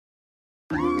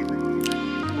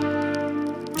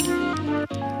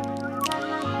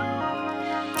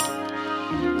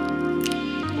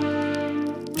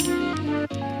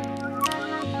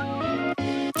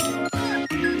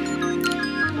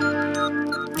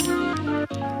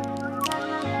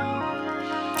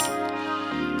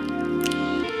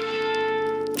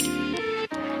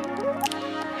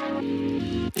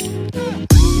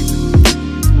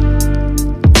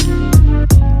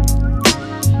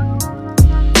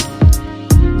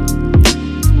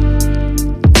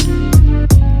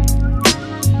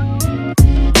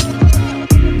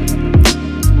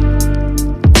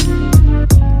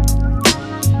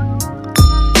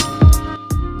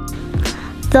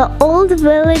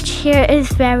village here is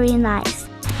very nice,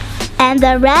 and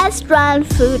the restaurant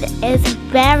food is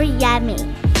very yummy.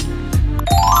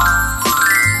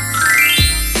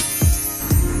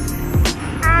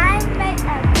 I made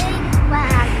a big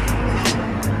flag.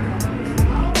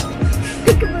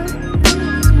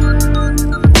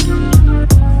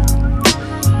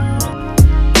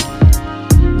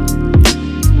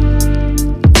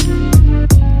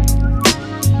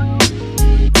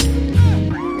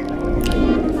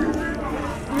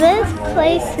 This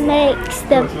place makes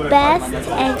the best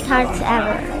egg tarts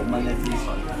ever.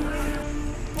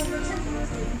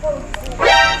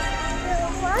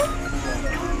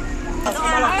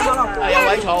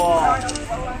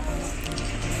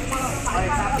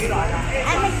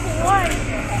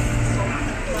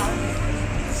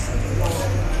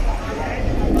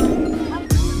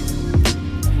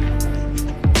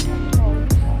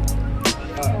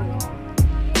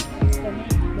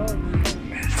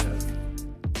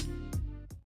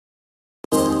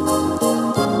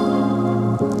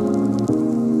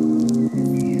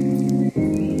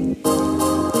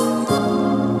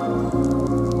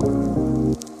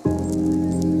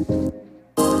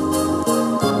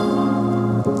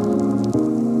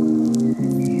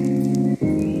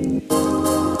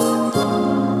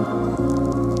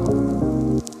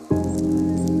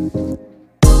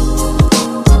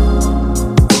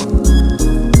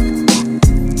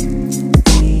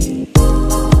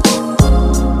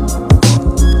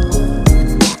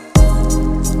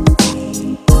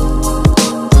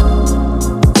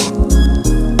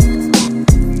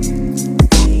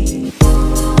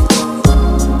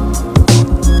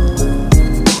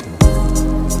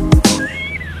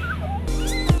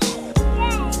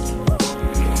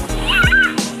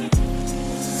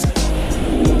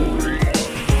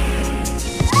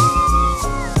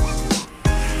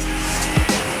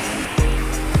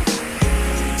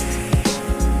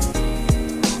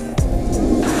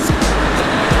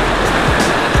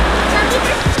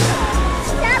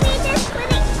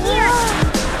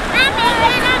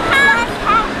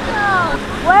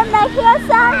 Making a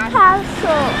sand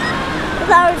castle with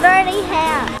our dirty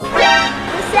hands.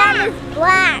 The sand is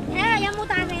black.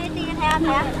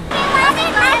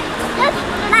 Just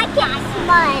like it's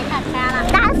mud.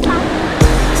 That's all.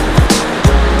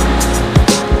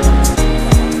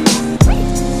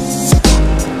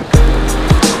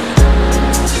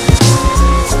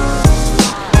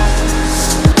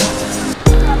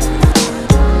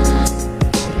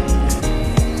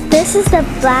 This is the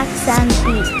black sand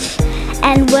beach.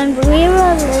 And when we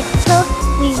were little,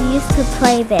 we used to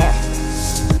play there.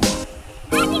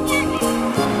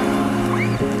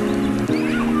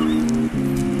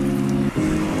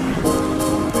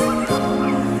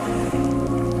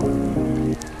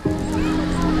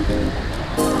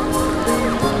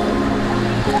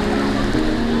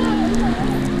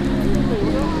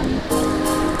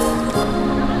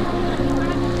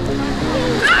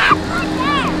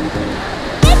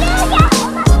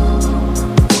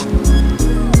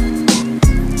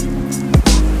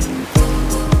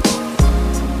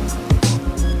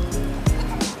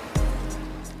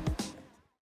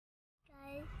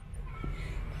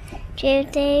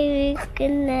 Today we're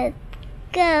gonna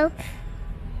go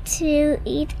to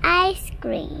eat ice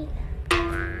cream.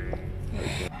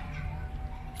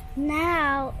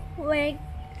 Now we're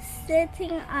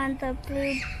sitting on the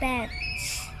blue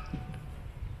bench.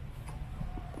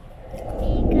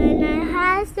 We're gonna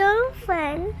have some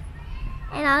fun,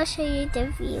 and I'll show you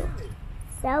the view.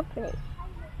 So pretty.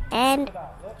 And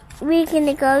we're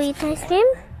gonna go eat ice cream.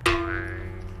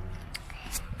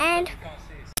 And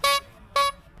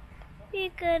we're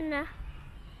gonna,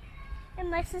 and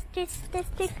my sister's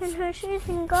stick on her shoes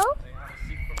and go,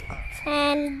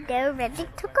 and they're ready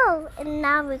to go, and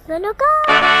now we're gonna go.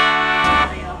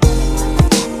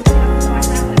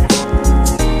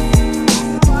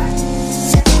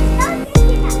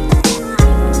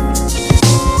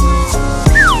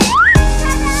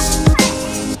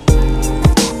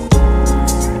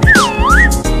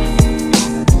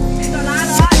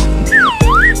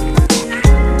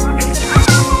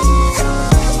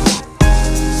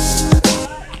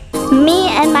 Me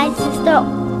and my sister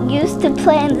used to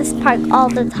play in this park all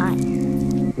the time.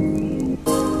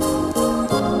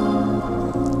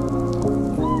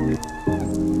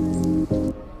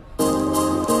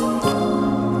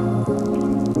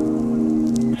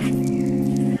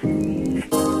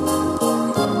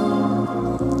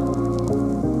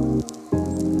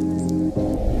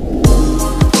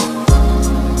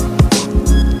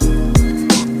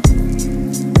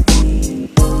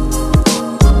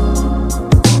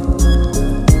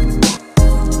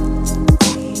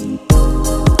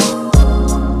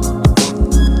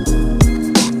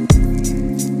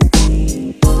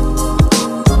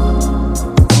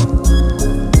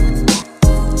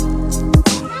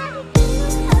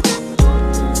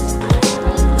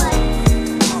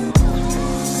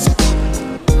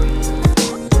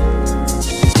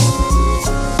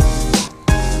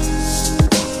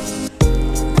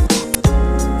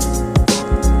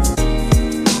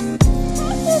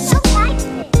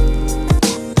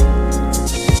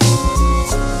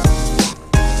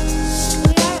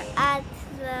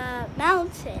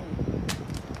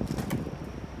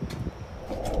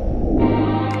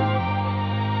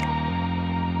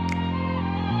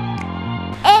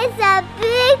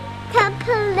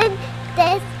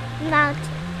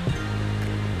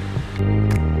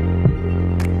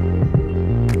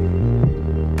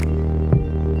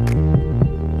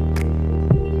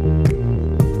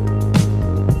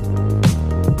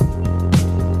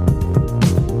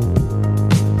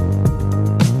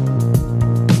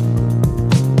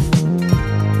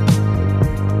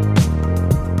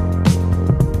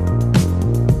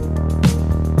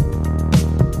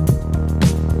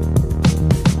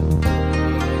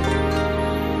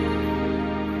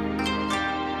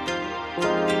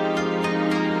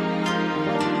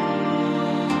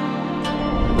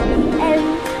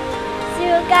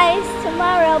 guys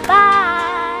tomorrow. Bye.